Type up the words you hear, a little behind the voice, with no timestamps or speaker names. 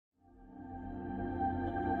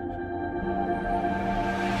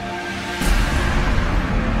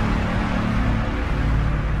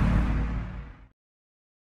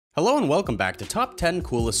Hello and welcome back to Top 10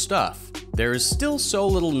 Coolest Stuff. There is still so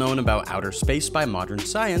little known about outer space by modern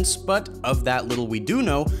science, but of that little we do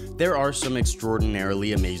know, there are some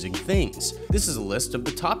extraordinarily amazing things. This is a list of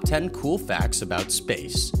the top 10 cool facts about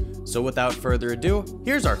space. So without further ado,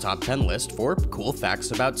 here's our top 10 list for cool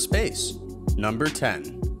facts about space. Number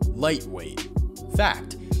 10. Lightweight.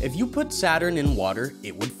 Fact: if you put Saturn in water,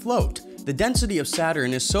 it would float. The density of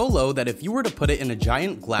Saturn is so low that if you were to put it in a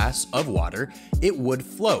giant glass of water, it would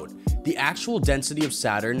float. The actual density of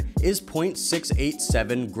Saturn is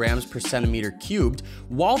 0.687 grams per centimeter cubed,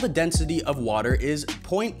 while the density of water is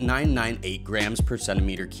 0.998 grams per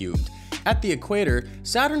centimeter cubed. At the equator,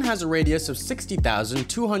 Saturn has a radius of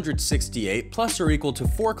 60,268 plus or equal to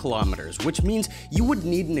 4 kilometers, which means you would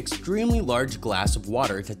need an extremely large glass of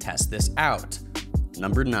water to test this out.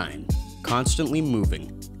 Number 9. Constantly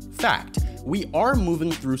moving. Fact: we are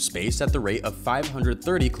moving through space at the rate of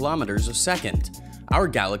 530 kilometers a second. Our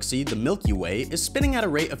galaxy, the Milky Way, is spinning at a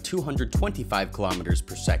rate of 225 kilometers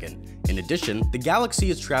per second. In addition, the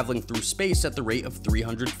galaxy is traveling through space at the rate of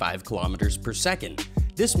 305 kilometers per second.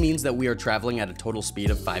 This means that we are traveling at a total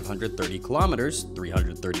speed of 530 kilometers,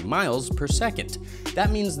 330 miles per second.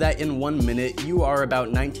 That means that in 1 minute, you are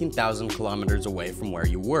about 19,000 kilometers away from where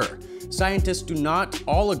you were. Scientists do not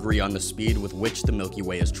all agree on the speed with which the Milky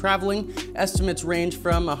Way is traveling. Estimates range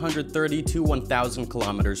from 130 to 1,000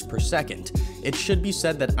 kilometers per second. It should be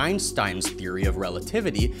said that Einstein's theory of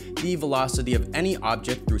relativity, the velocity of any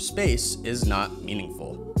object through space, is not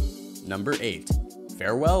meaningful. Number 8.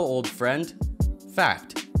 Farewell, old friend.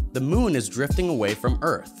 Fact: the moon is drifting away from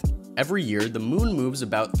Earth. Every year, the moon moves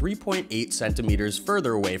about 3.8 centimeters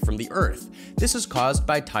further away from the Earth. This is caused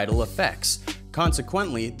by tidal effects.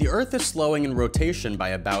 Consequently, the Earth is slowing in rotation by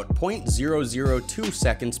about 0.002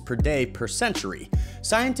 seconds per day per century.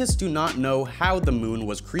 Scientists do not know how the moon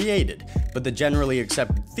was created, but the generally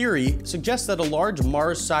accepted theory suggests that a large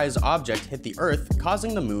Mars-sized object hit the Earth,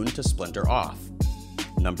 causing the moon to splinter off.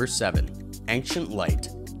 Number 7. Ancient light.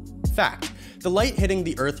 Fact: the light hitting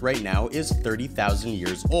the Earth right now is 30,000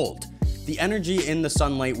 years old. The energy in the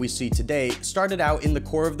sunlight we see today started out in the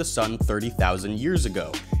core of the sun 30,000 years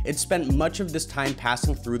ago. It spent much of this time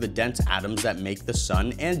passing through the dense atoms that make the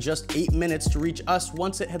sun, and just 8 minutes to reach us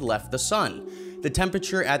once it had left the sun. The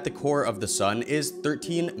temperature at the core of the sun is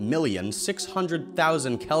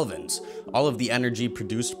 13,600,000 kelvins. All of the energy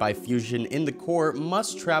produced by fusion in the core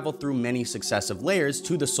must travel through many successive layers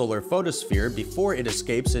to the solar photosphere before it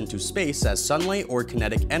escapes into space as sunlight or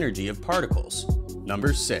kinetic energy of particles.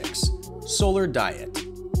 Number 6. Solar diet.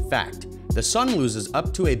 Fact: the sun loses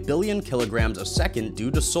up to 1 billion kilograms a second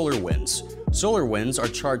due to solar winds. Solar winds are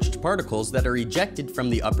charged particles that are ejected from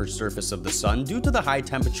the upper surface of the sun due to the high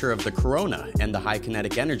temperature of the corona and the high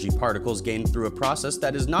kinetic energy particles gained through a process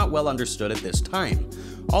that is not well understood at this time.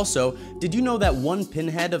 Also, did you know that one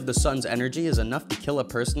pinhead of the sun's energy is enough to kill a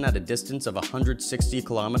person at a distance of 160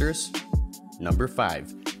 kilometers? Number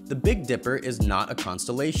 5. The Big Dipper is not a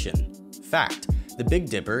constellation. Fact: the Big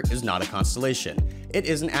Dipper is not a constellation. It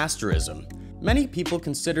is an asterism. Many people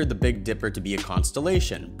consider the Big Dipper to be a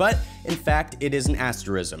constellation, but in fact it is an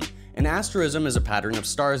asterism. An asterism is a pattern of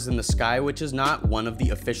stars in the sky which is not one of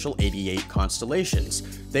the official 88 constellations.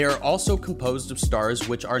 They are also composed of stars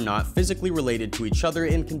which are not physically related to each other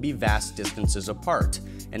and can be vast distances apart.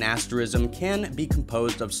 An asterism can be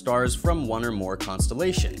composed of stars from one or more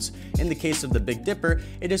constellations. In the case of the Big Dipper,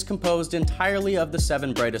 it is composed entirely of the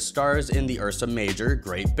 7 brightest stars in the Ursa Major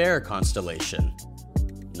Great Bear constellation.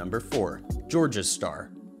 Number 4. George's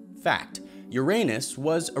star. Fact: Uranus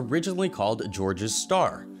was originally called George's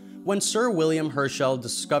star. When Sir William Herschel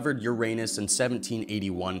discovered Uranus in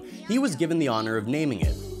 1781, he was given the honor of naming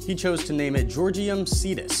it. He chose to name it Georgium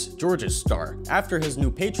Sidus, George's star, after his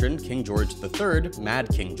new patron, King George III, Mad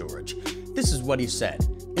King George. This is what he said: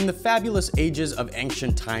 "In the fabulous ages of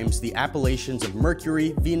ancient times, the appellations of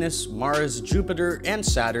Mercury, Venus, Mars, Jupiter, and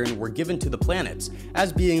Saturn were given to the planets,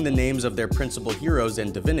 as being the names of their principal heroes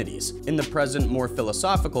and divinities. In the present, more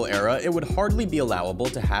philosophical era, it would hardly be allowable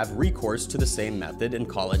to have recourse to the same method and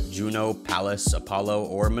call it Juno, Pallas, Apollo,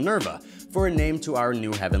 or Minerva, for a name to our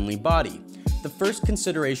new heavenly body. The first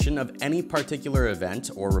consideration of any particular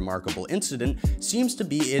event or remarkable incident seems to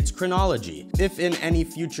be its chronology. If in any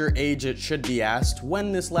future age it should be asked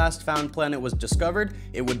when this last found planet was discovered,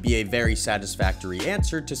 it would be a very satisfactory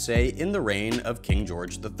answer to say in the reign of King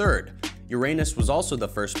George III. Uranus was also the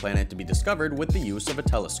first planet to be discovered with the use of a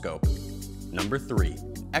telescope." Number 3.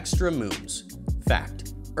 Extra moons.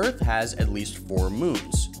 Fact: Earth has at least 4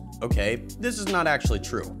 moons. Okay, this is not actually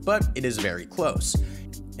true, but it is very close.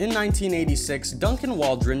 In 1986, Duncan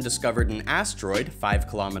Waldron discovered an asteroid 5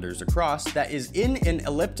 kilometers across that is in an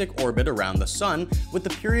elliptic orbit around the Sun with a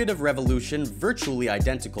period of revolution virtually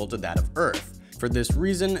identical to that of Earth. For this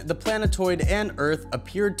reason, the planetoid and Earth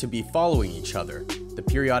appeared to be following each other. The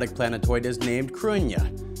periodic planetoid is named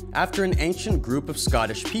Cruithne, after an ancient group of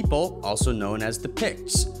Scottish people, also known as the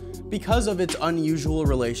Picts. Because of its unusual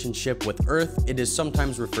relationship with Earth, it is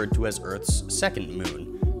sometimes referred to as Earth's second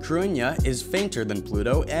moon. Cruithne is fainter than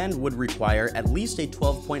Pluto and would require at least a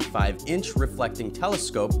 12.5-inch reflecting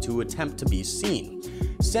telescope to attempt to be seen.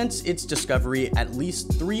 Since its discovery, at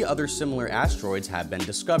least 3 other similar asteroids have been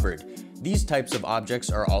discovered. These types of objects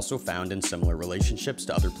are also found in similar relationships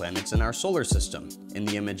to other planets in our solar system. In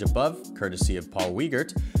the image above, courtesy of Paul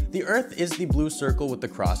Wiegert, the Earth is the blue circle with the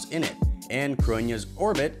cross in it, and Cruithne's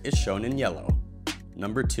orbit is shown in yellow.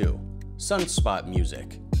 Number 2. Sunspot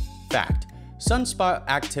music. Fact: sunspot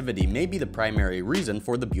activity may be the primary reason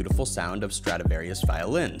for the beautiful sound of Stradivarius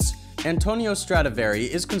violins. Antonio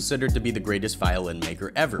Stradivari is considered to be the greatest violin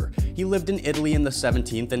maker ever. He lived in Italy in the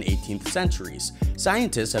 17th and 18th centuries.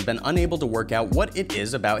 Scientists have been unable to work out what it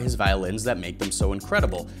is about his violins that make them so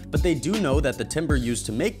incredible, but they do know that the timber used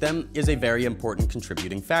to make them is a very important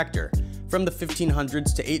contributing factor. From the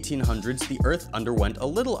 1500s to 1800s, the Earth underwent a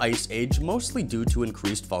little ice age, mostly due to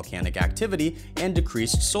increased volcanic activity and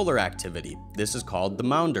decreased solar activity. This is called the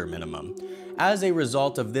Maunder minimum. As a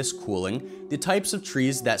result of this cooling, the types of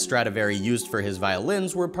trees that Stradivari used for his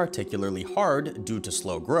violins were particularly hard due to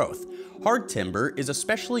slow growth. Hard timber is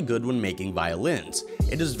especially good when making violins.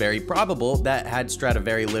 It is very probable that had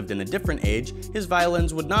Stradivari lived in a different age, his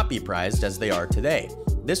violins would not be prized as they are today.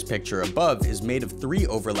 This picture above is made of 3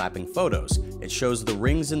 overlapping photos. It shows the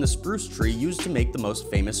rings in the spruce tree used to make the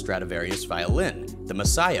most famous Stradivarius violin, the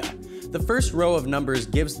Messiah. The first row of numbers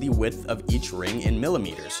gives the width of each ring in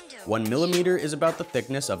millimeters. 1 millimeter is about the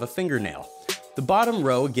thickness of a fingernail. The bottom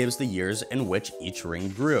row gives the years in which each ring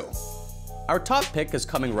grew. Our top pick is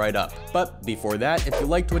coming right up, but before that, if you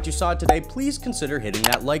liked what you saw today, please consider hitting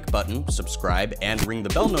that like button, subscribe, and ring the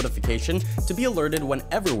bell notification to be alerted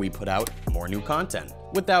whenever we put out more new content.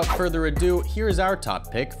 Without further ado, here is our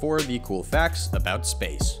top pick for the cool facts about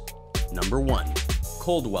space. Number 1.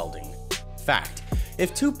 Cold welding. Fact: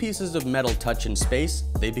 if 2 pieces of metal touch in space,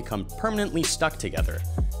 they become permanently stuck together.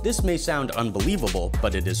 This may sound unbelievable,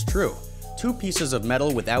 but it is true. 2 pieces of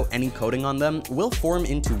metal without any coating on them will form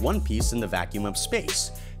into 1 piece in the vacuum of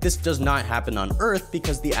space. This does not happen on Earth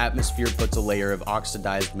because the atmosphere puts a layer of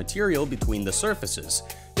oxidized material between the surfaces.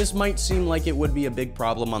 This might seem like it would be a big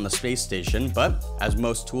problem on the space station, but as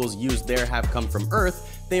most tools used there have come from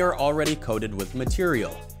Earth, they are already coated with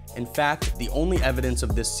material. In fact, the only evidence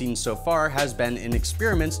of this seen so far has been in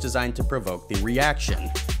experiments designed to provoke the reaction.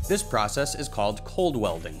 This process is called cold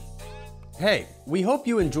welding. Hey, we hope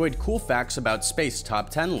you enjoyed cool facts about space top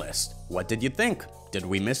 10 list. What did you think? Did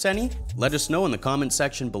we miss any? Let us know in the comment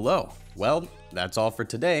section below. Well, that's all for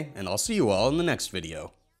today, and I'll see you all in the next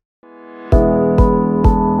video.